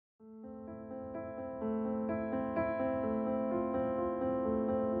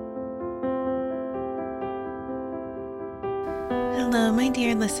Hello, my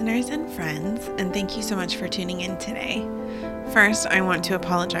dear listeners and friends, and thank you so much for tuning in today. First, I want to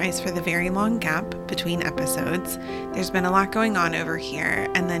apologize for the very long gap between episodes. There's been a lot going on over here,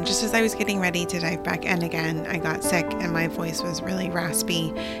 and then just as I was getting ready to dive back in again, I got sick and my voice was really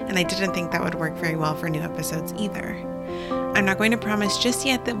raspy, and I didn't think that would work very well for new episodes either. I'm not going to promise just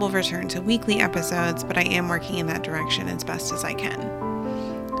yet that we'll return to weekly episodes, but I am working in that direction as best as I can.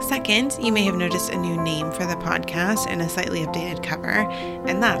 Second, you may have noticed a new name for the podcast and a slightly updated cover,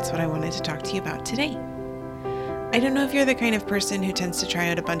 and that's what I wanted to talk to you about today. I don't know if you're the kind of person who tends to try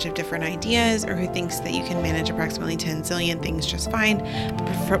out a bunch of different ideas or who thinks that you can manage approximately 10 zillion things just fine,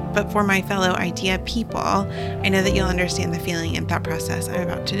 but for my fellow idea people, I know that you'll understand the feeling and thought process I'm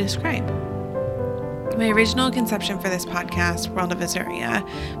about to describe. My original conception for this podcast, World of Azuria,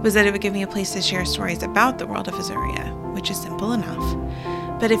 was that it would give me a place to share stories about the world of Azuria, which is simple enough.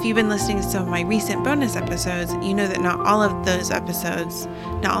 But if you've been listening to some of my recent bonus episodes, you know that not all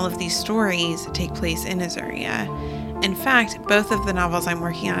of these stories take place in Azuria. In fact, both of the novels I'm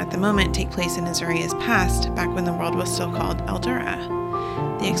working on at the moment take place in Azuria's past, back when the world was still called Eldura.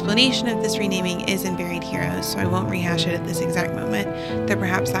 The explanation of this renaming is in Buried Heroes, so I won't rehash it at this exact moment, though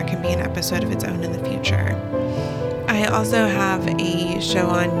perhaps that can be an episode of its own in the future. I also have a show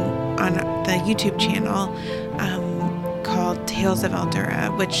on the YouTube channel called Tales of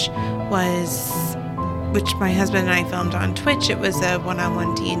Eldura, which my husband and I filmed on Twitch. It was a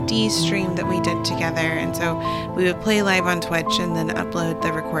one-on-one D&D stream that we did together, and so we would play live on Twitch and then upload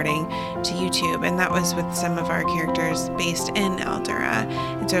the recording to YouTube, and that was with some of our characters based in Eldura.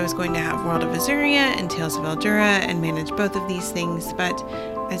 And so I was going to have World of Azuria and Tales of Eldura and manage both of these things, but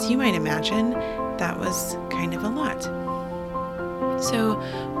as you might imagine, that was kind of a lot. So,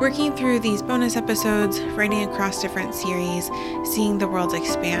 working through these bonus episodes, writing across different series, seeing the world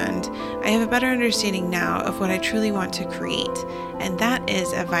expand, I have a better understanding now of what I truly want to create, and that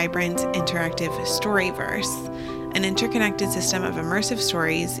is a vibrant, interactive storyverse, an interconnected system of immersive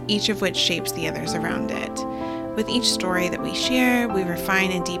stories, each of which shapes the others around it. With each story that we share, we refine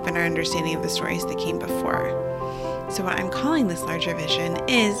and deepen our understanding of the stories that came before. So what I'm calling this larger vision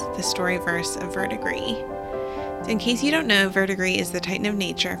is the storyverse of Verdigris. In case you don't know, Verdigris is the Titan of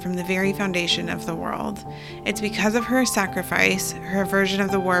nature from the very foundation of the world. It's because of her sacrifice, her aversion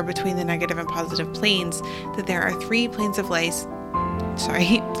of the war between the negative and positive planes, that there are three planes of life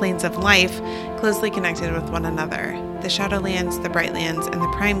closely connected with one another. The Shadowlands, the Brightlands, and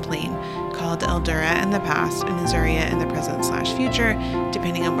the Prime Plane, called Eldura in the past and Azuria in the present/future,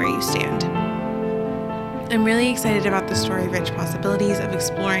 depending on where you stand. I'm really excited about the story-rich possibilities of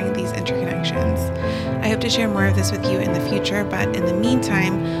exploring these interconnections. I hope to share more of this with you in the future, but in the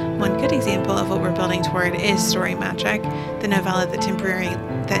meantime, one good example of what we're building toward is Story Magic, the novella that temporally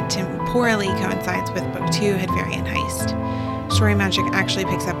coincides with Book 2, Hadvarian Heist. Story Magic actually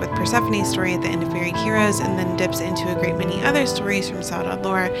picks up with Persephone's story at the end of Buried Heroes and then dips into a great many other stories from Saudade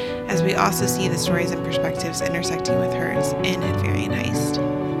lore, as we also see the stories and perspectives intersecting with hers in Hadvarian Heist.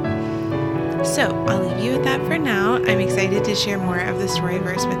 So, I'll leave you with that for now. I'm excited to share more of the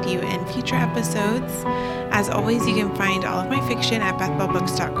Storyverse with you in future episodes. As always, you can find all of my fiction at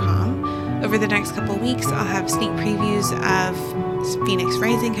bethbellbooks.com. Over the next couple weeks, I'll have sneak previews of Phoenix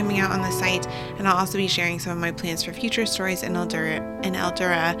Rising coming out on the site, and I'll also be sharing some of my plans for future stories in Eldura,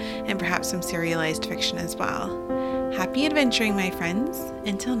 and perhaps some serialized fiction as well. Happy adventuring, my friends.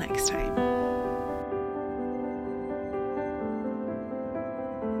 Until next time.